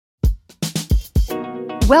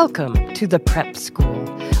Welcome to the Prep School,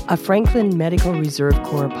 a Franklin Medical Reserve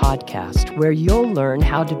Corps podcast where you'll learn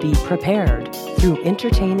how to be prepared through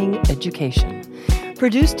entertaining education.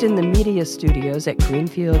 Produced in the Media Studios at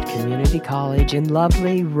Greenfield Community College in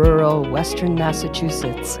lovely, rural, western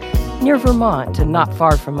Massachusetts, near Vermont and not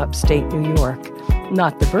far from upstate New York.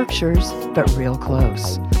 Not the Berkshires, but real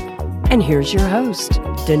close. And here's your host,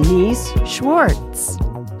 Denise Schwartz.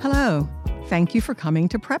 Hello. Thank you for coming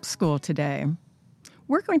to Prep School today.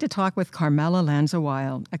 We're going to talk with Carmela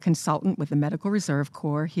Lanza-Weil, a consultant with the Medical Reserve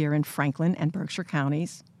Corps here in Franklin and Berkshire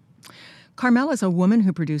counties. Carmela is a woman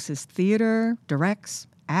who produces theater, directs,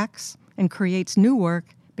 acts, and creates new work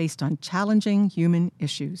based on challenging human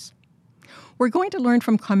issues. We're going to learn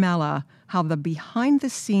from Carmela how the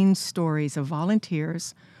behind-the-scenes stories of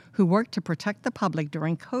volunteers who work to protect the public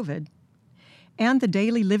during COVID and the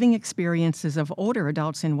daily living experiences of older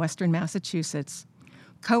adults in Western Massachusetts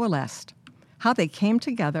coalesced, how they came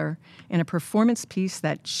together in a performance piece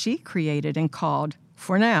that she created and called,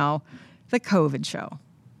 for now, The COVID Show.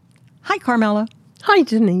 Hi, Carmela. Hi,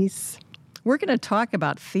 Denise. We're going to talk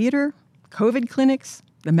about theater, COVID clinics,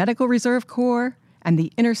 the Medical Reserve Corps, and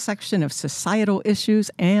the intersection of societal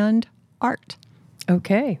issues and art.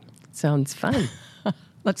 Okay, sounds fun.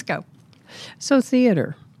 Let's go. So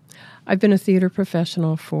theater. I've been a theater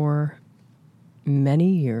professional for many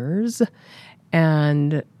years,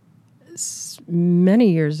 and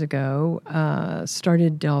many years ago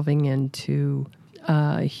started delving into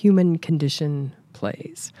human condition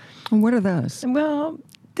plays. And what are those? Well,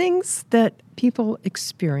 things that people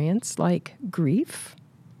experience like grief,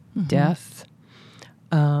 death,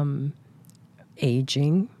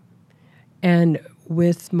 aging. And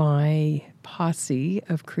with my posse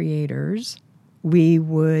of creators, we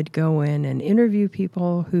would go in and interview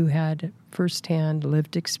people who had firsthand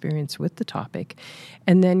lived experience with the topic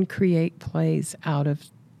and then create plays out of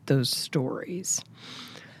those stories.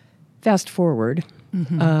 Fast forward,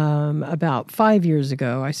 about 5 years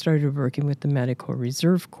ago, I started working with the Medical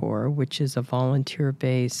Reserve Corps, which is a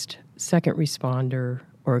volunteer-based second responder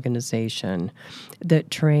organization that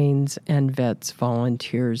trains and vets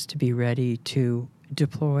volunteers to be ready to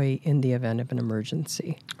deploy in the event of an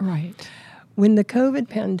emergency. Right. When the COVID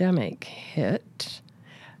pandemic hit,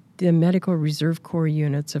 the Medical Reserve Corps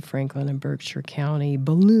units of Franklin and Berkshire County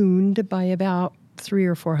ballooned by about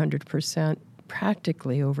 300 or 400%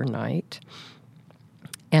 practically overnight.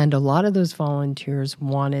 And a lot of those volunteers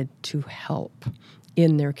wanted to help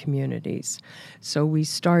in their communities. So we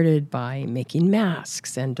started by making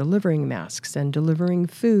masks and delivering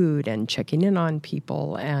food and checking in on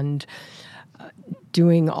people and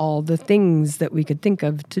doing all the things that we could think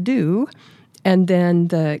of to do. And then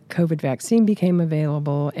the COVID vaccine became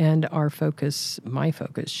available, and my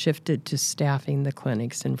focus, shifted to staffing the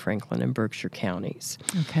clinics in Franklin and Berkshire counties.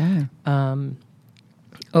 Okay.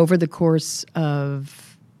 Over the course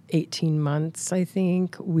of 18 months, I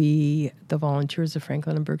think, the volunteers of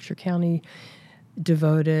Franklin and Berkshire County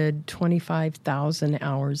devoted 25,000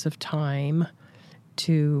 hours of time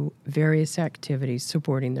to various activities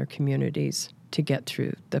supporting their communities to get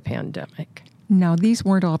through the pandemic. Now, these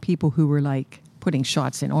weren't all people who were like putting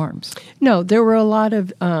shots in arms. No, there were a lot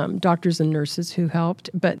of doctors and nurses who helped,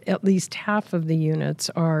 but at least half of the units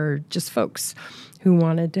are just folks who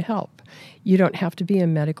wanted to help. You don't have to be a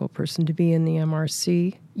medical person to be in the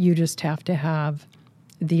MRC. You just have to have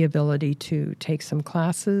the ability to take some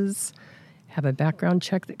classes, have a background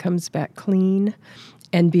check that comes back clean,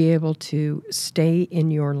 and be able to stay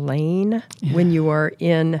in your lane when you are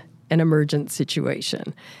in an emergent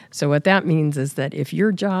situation. So what that means is that if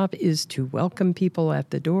your job is to welcome people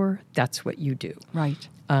at the door, that's what you do. Right.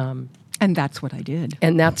 And that's what I did.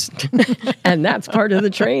 And that's and that's part of the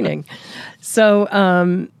training.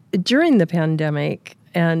 So during the pandemic,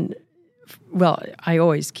 I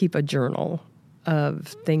always keep a journal of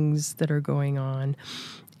things that are going on.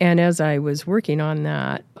 And as I was working on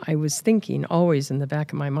that, I was thinking always in the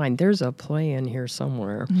back of my mind, there's a play in here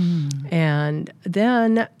somewhere. And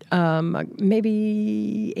then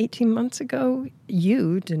maybe 18 months ago,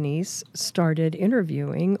 you, Denise, started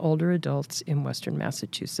interviewing older adults in Western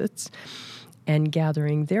Massachusetts and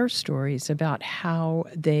gathering their stories about how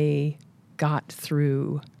they got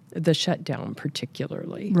through the shutdown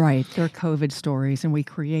particularly. Right, their COVID stories. And we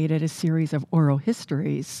created a series of oral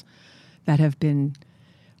histories that have been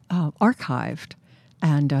archived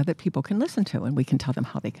and that people can listen to, and we can tell them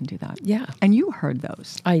how they can do that. Yeah. And you heard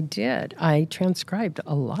those. I did. I transcribed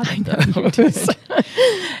a lot of those.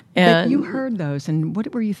 And you heard those, and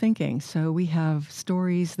what were you thinking? So we have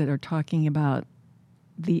stories that are talking about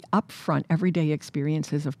the upfront, everyday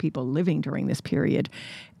experiences of people living during this period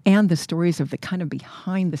and the stories of the kind of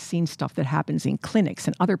behind-the-scenes stuff that happens in clinics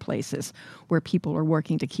and other places where people are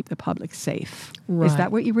working to keep the public safe. Right. Is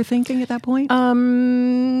that what you were thinking at that point?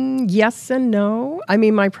 Yes and no. I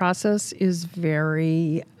mean, my process is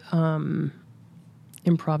very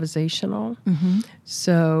improvisational. Mm-hmm.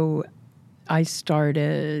 So I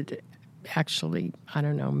started, actually, I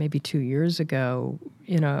don't know, maybe 2 years ago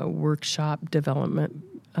in a workshop development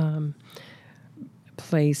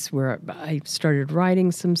place where I started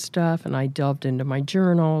writing some stuff, and I delved into my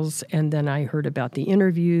journals, and then I heard about the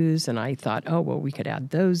interviews, and I thought, oh, well, we could add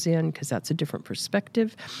those in because that's a different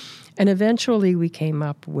perspective. And eventually we came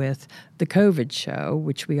up with the COVID show,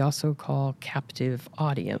 which we also call Captive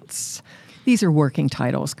Audience. These are working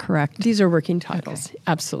titles, correct? These are working titles, okay.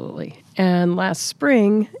 Absolutely. And last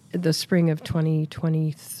spring, the spring of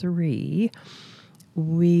 2023,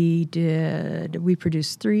 we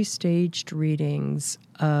produced 3 staged readings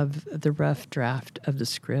of the rough draft of the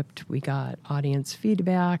script. We got audience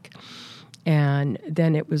feedback, and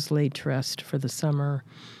then it was laid to rest for the summer.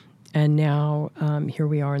 And now here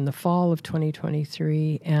we are in the fall of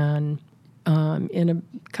 2023, and in a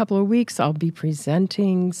couple of weeks, I'll be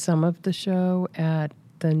presenting some of the show at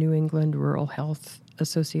the New England Rural Health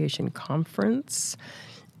Association conference.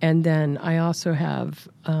 And then I also have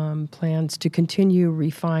plans to continue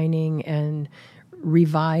refining and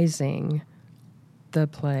revising the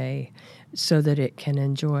play so that it can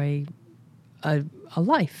enjoy a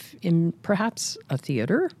life in perhaps a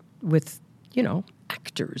theater with,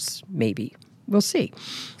 actors, maybe. We'll see.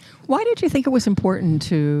 Why did you think it was important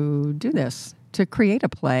to do this, to create a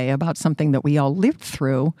play about something that we all lived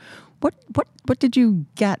through? What did you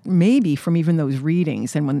get maybe from even those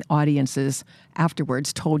readings and when audiences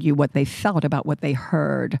afterwards told you what they felt about what they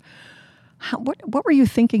heard? What were you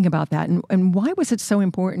thinking about that? And why was it so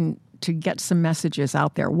important to get some messages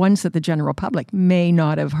out there, ones that the general public may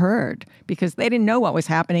not have heard because they didn't know what was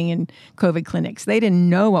happening in COVID clinics. They didn't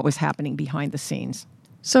know what was happening behind the scenes.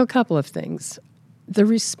 So a couple of things. The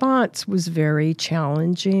response was very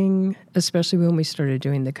challenging, especially when we started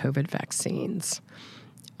doing the COVID vaccines.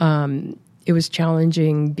 It was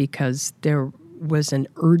challenging because there was an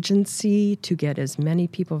urgency to get as many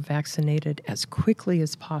people vaccinated as quickly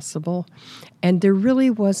as possible, and there really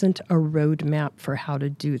wasn't a roadmap for how to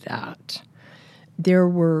do that. There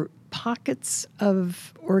were pockets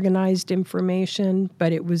of organized information,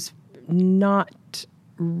 but it was not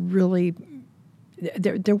really,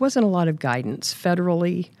 there wasn't a lot of guidance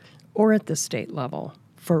federally or at the state level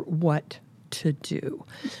for what to do.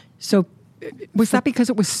 So was that because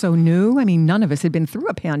it was so new? I mean, none of us had been through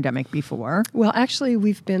a pandemic before. Well, actually,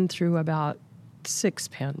 we've been through about 6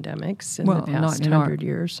 pandemics in the past 100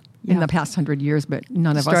 years. In the past 100 years, but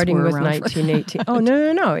none of us were around. Starting with 1918. Oh,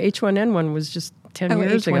 no. H1N1 was just 10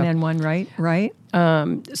 years ago. H1N1, right.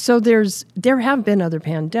 So there have been other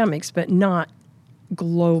pandemics, but not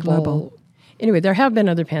global. Anyway, there have been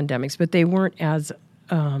other pandemics, but they weren't as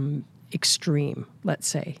extreme, let's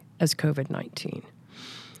say, as COVID-19.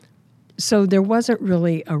 So there wasn't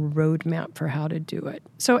really a roadmap for how to do it.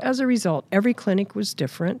 So as a result, every clinic was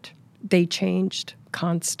different. They changed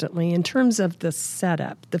constantly in terms of the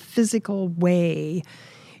setup, the physical way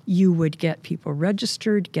you would get people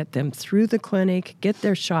registered, get them through the clinic, get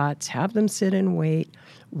their shots, have them sit and wait.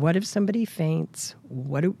 What if somebody faints?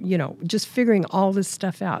 Just figuring all this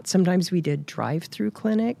stuff out. Sometimes we did drive-through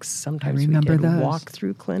clinics. Sometimes we did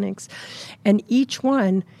walk-through clinics. And each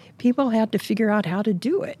one, people had to figure out how to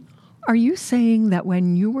do it. Are you saying that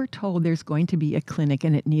when you were told there's going to be a clinic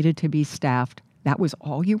and it needed to be staffed, that was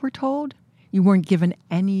all you were told? You weren't given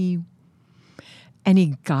any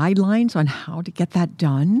guidelines on how to get that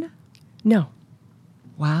done? No.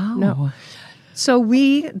 Wow. No. So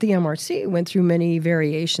we, the MRC, went through many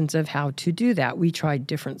variations of how to do that. We tried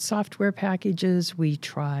different software packages. We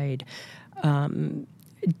tried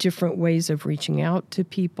different ways of reaching out to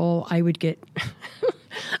people. I would get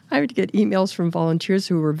emails from volunteers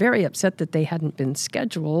who were very upset that they hadn't been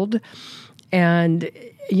scheduled. And,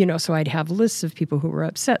 so I'd have lists of people who were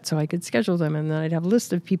upset so I could schedule them. And then I'd have a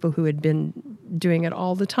list of people who had been doing it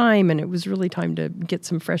all the time. And it was really time to get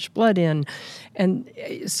some fresh blood in. And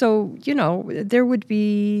so, there would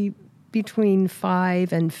be between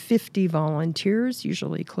 5 and 50 volunteers,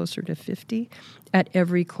 usually closer to 50, at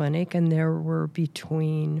every clinic. And there were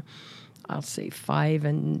between, I'll say, 5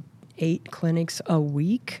 and 8 clinics a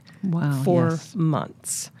week for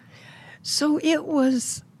months. So it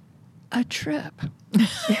was a trip.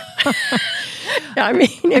 I mean,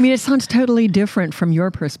 it sounds totally different from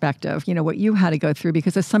your perspective, what you had to go through,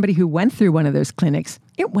 because as somebody who went through one of those clinics,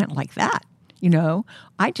 it went like that.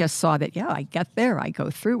 I just saw that, I get there, I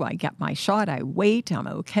go through, I get my shot, I wait, I'm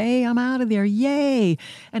okay, I'm out of there, yay.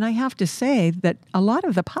 And I have to say that a lot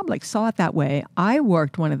of the public saw it that way. I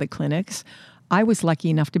worked one of the clinics. I was lucky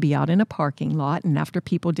enough to be out in a parking lot, and after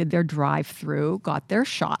people did their drive-through, got their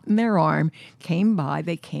shot in their arm, came by,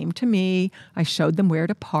 they came to me, I showed them where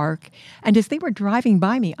to park, and as they were driving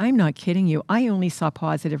by me, I'm not kidding you, I only saw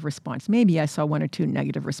positive response. Maybe I saw 1 or 2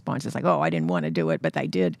 negative responses, like, I didn't want to do it, but I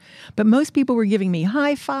did. But most people were giving me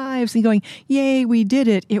high fives and going, yay, we did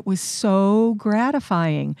it. It was so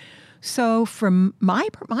gratifying. So from my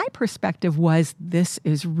perspective was, this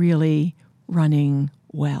is really running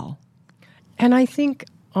well. And I think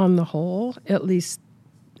on the whole, at least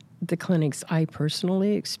the clinics I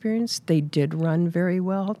personally experienced, they did run very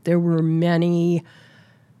well. There were many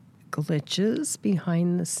glitches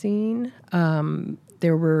behind the scene.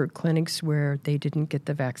 There were clinics where they didn't get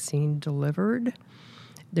the vaccine delivered.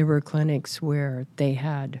 There were clinics where they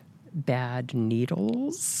had bad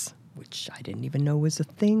needles, which I didn't even know was a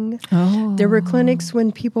thing. Oh. There were clinics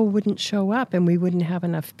when people wouldn't show up and we wouldn't have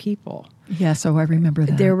enough people. Yeah, so I remember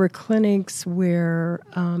that. There were clinics where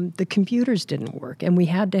the computers didn't work, and we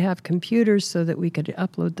had to have computers so that we could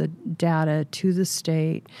upload the data to the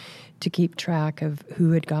state to keep track of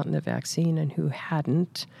who had gotten the vaccine and who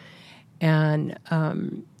hadn't. And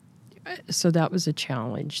so that was a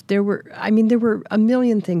challenge. There were a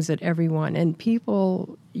million things that everyone, and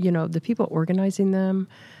people, the people organizing them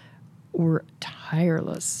were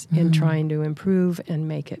tireless in trying to improve and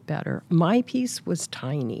make it better. My piece was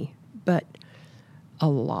tiny, but a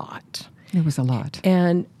lot. It was a lot.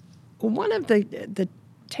 And one of the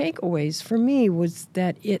takeaways for me was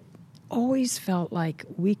that it always felt like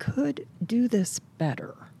we could do this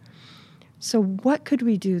better. So what could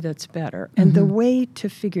we do that's better? And the way to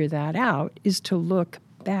figure that out is to look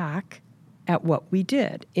back at what we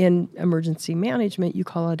did. In emergency management, you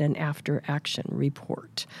call it an after-action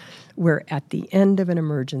report, where at the end of an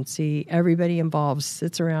emergency, everybody involved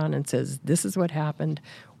sits around and says, this is what happened,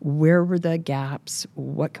 where were the gaps,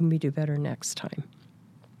 what can we do better next time?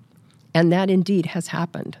 And that indeed has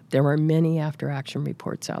happened. There are many after-action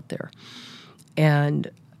reports out there. And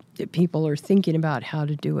people are thinking about how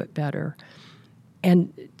to do it better.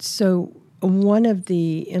 And so one of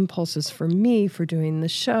the impulses for me for doing the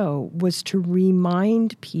show was to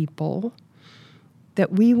remind people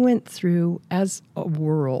that we went through, as a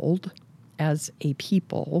world, as a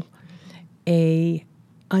people, a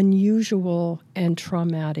unusual and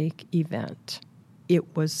traumatic event.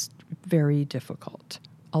 It was very difficult.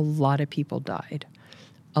 A lot of people died.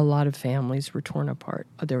 A lot of families were torn apart.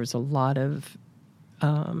 There was a lot of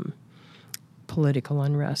political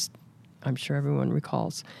unrest, I'm sure everyone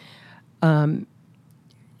recalls. And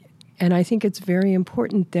I think it's very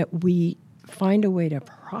important that we find a way to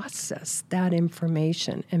process that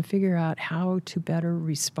information and figure out how to better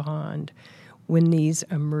respond when these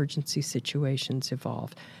emergency situations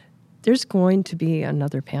evolve. There's going to be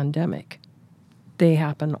another pandemic. They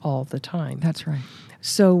happen all the time. That's right.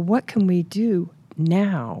 So what can we do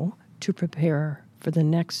now to prepare for the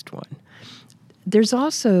next one? There's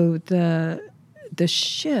also the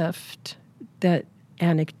shift that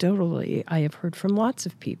anecdotally I have heard from lots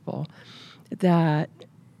of people that,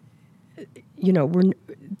 we're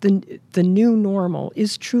the new normal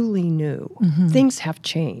is truly new. Things have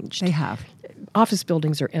changed. They have. Office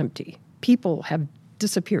buildings are empty. People have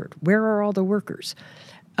disappeared. Where are all the workers?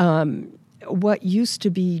 What used to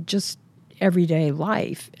be just everyday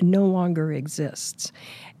life no longer exists.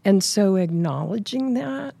 And so acknowledging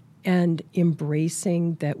that and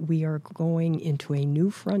embracing that we are going into a new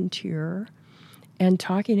frontier and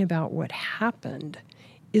talking about what happened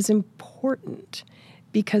is important,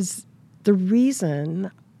 because the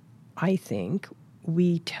reason I think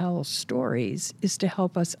we tell stories is to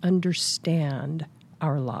help us understand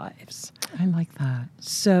our lives. I like that.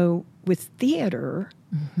 So with theater,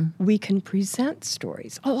 we can present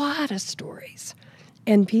stories, a lot of stories,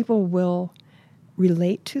 and people will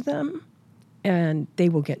relate to them, and they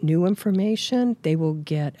will get new information, they will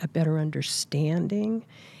get a better understanding,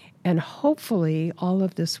 and hopefully all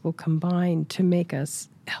of this will combine to make us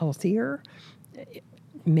healthier,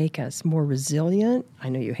 make us more resilient. I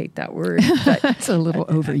know you hate that word, but it's a little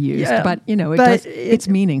overused, yeah, but it's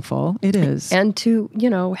meaningful. It is. And to,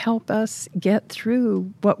 help us get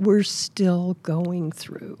through what we're still going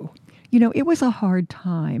through. It was a hard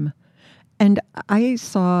time. And I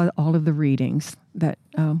saw all of the readings that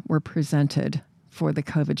were presented for the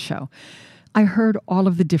COVID show. I heard all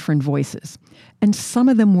of the different voices, and some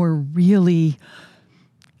of them were really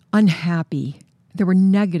unhappy. There were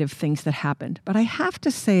negative things that happened. But I have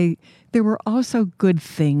to say, there were also good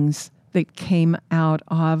things that came out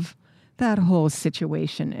of that whole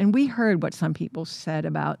situation. And we heard what some people said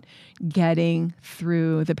about getting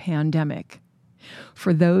through the pandemic.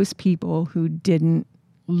 For those people who didn't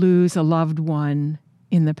lose a loved one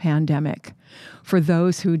in the pandemic, for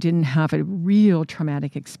those who didn't have a real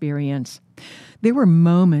traumatic experience, there were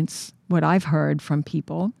moments, what I've heard from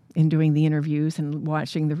people in doing the interviews and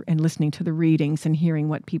watching and listening to the readings and hearing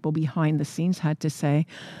what people behind the scenes had to say,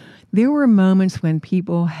 there were moments when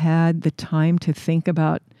people had the time to think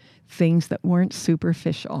about things that weren't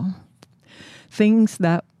superficial, things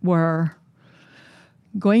that were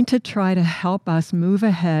going to try to help us move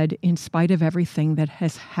ahead in spite of everything that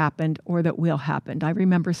has happened or that will happen. I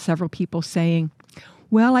remember several people saying,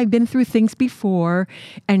 well, I've been through things before,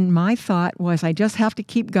 and my thought was I just have to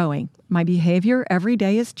keep going. My behavior every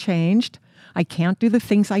day has changed. I can't do the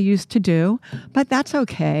things I used to do, but that's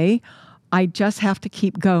okay. I just have to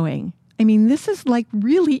keep going. I mean, this is like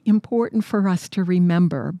really important for us to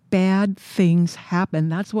remember. Bad things happen.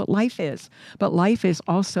 That's what life is. But life is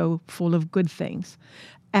also full of good things.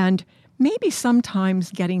 And maybe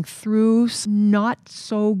sometimes getting through not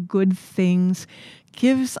so good things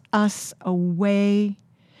gives us a way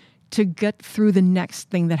to get through the next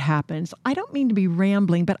thing that happens. I don't mean to be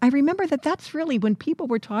rambling, but I remember that that's really when people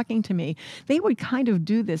were talking to me, they would kind of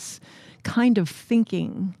do this kind of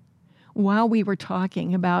thinking while we were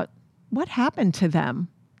talking about what happened to them.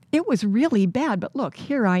 It was really bad, but look,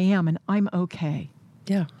 here I am and I'm okay.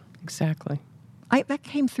 Yeah, exactly. That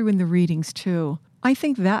came through in the readings too. I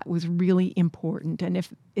think that was really important. And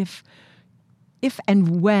if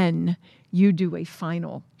and when you do a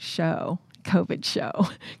final show, COVID show,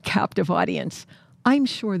 captive audience, I'm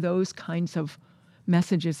sure those kinds of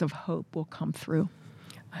messages of hope will come through.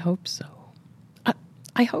 I hope so.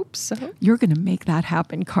 I hope so. You're going to make that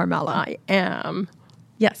happen, Carmela. I am.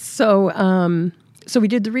 Yes. So we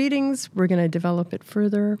did the readings. We're going to develop it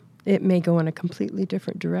further. It may go in a completely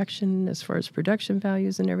different direction as far as production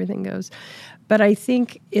values and everything goes. But I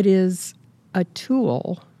think it is a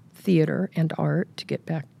tool, theater and art, to get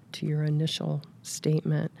back to your initial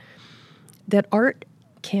statement, that art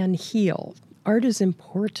can heal. Art is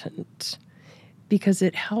important because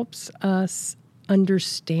it helps us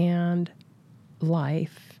understand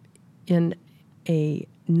life in a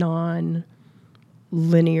non-linear,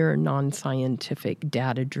 non-scientific,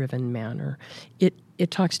 data-driven manner. It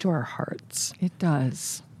talks to our hearts. It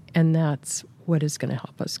does. And that's what is going to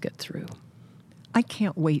help us get through. I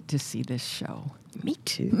can't wait to see this show. Me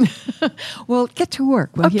too. Well, get to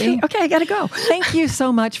work, will you? Okay, I got to go. Thank you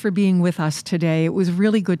so much for being with us today. It was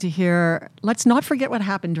really good to hear. Let's not forget what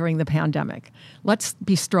happened during the pandemic. Let's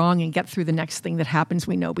be strong and get through the next thing that happens.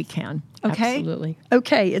 We know we can. Okay? Absolutely.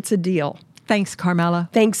 Okay, it's a deal. Thanks, Carmela.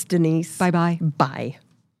 Thanks, Denise. Bye-bye. Bye.